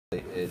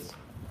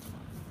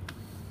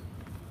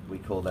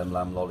call them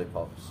lamb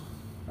lollipops.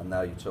 And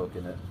now you're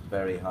talking at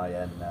very high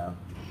end now,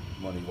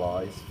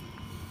 money-wise.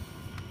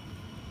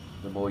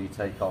 The more you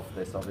take off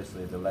this,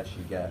 obviously, the less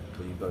you get,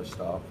 but you've got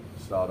to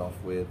start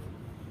off with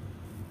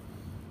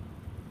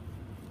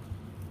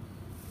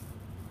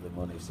the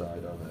money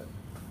side of it.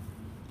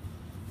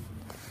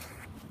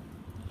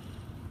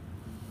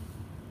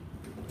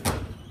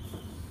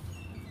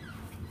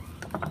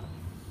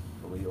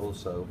 But we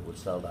also would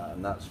sell that,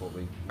 and that's what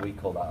we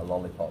call that a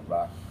lollipop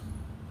rack.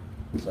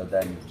 So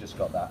then you've just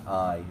got that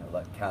eye,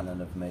 or that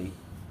cannon of meat,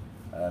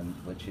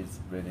 which is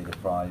really the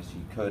prize.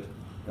 You could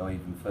go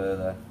even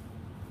further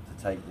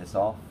to take this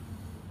off.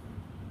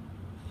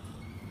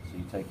 So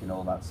you're taking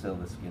all that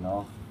silver skin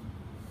off,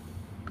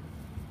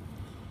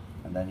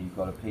 and then you've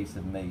got a piece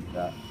of meat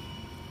that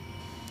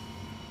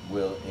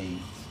will eat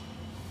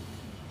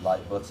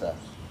like butter.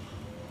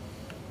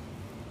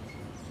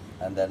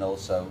 And then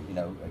also, you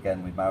know,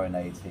 again with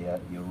marinades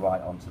here, you're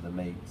right onto the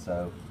meat.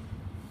 So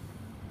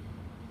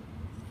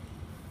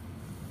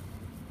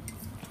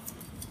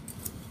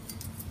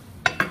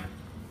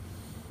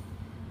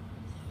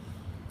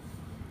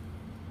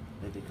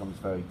it becomes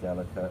very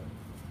delicate.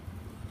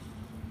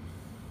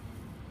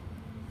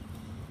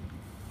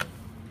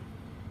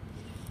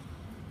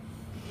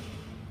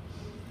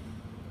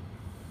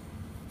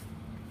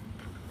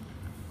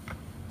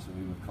 So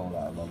we would call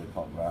that a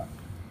lollipop wrap.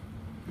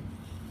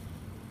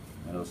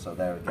 And also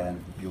there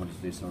again, if you wanted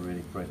to do something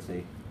really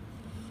pretty,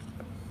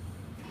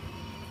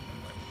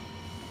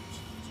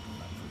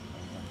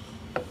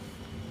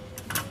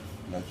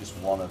 you know, just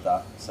one of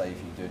that, say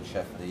if you're doing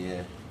Chef of the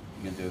Year,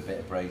 you can do a bit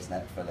of braised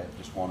neck fillet,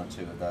 just one or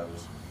two of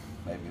those,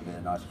 maybe with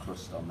a nice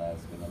crust on there,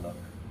 it's going to look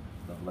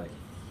lovely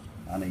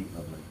and eat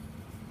lovely.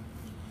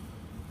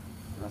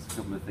 So that's a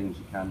couple of things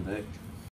you can do.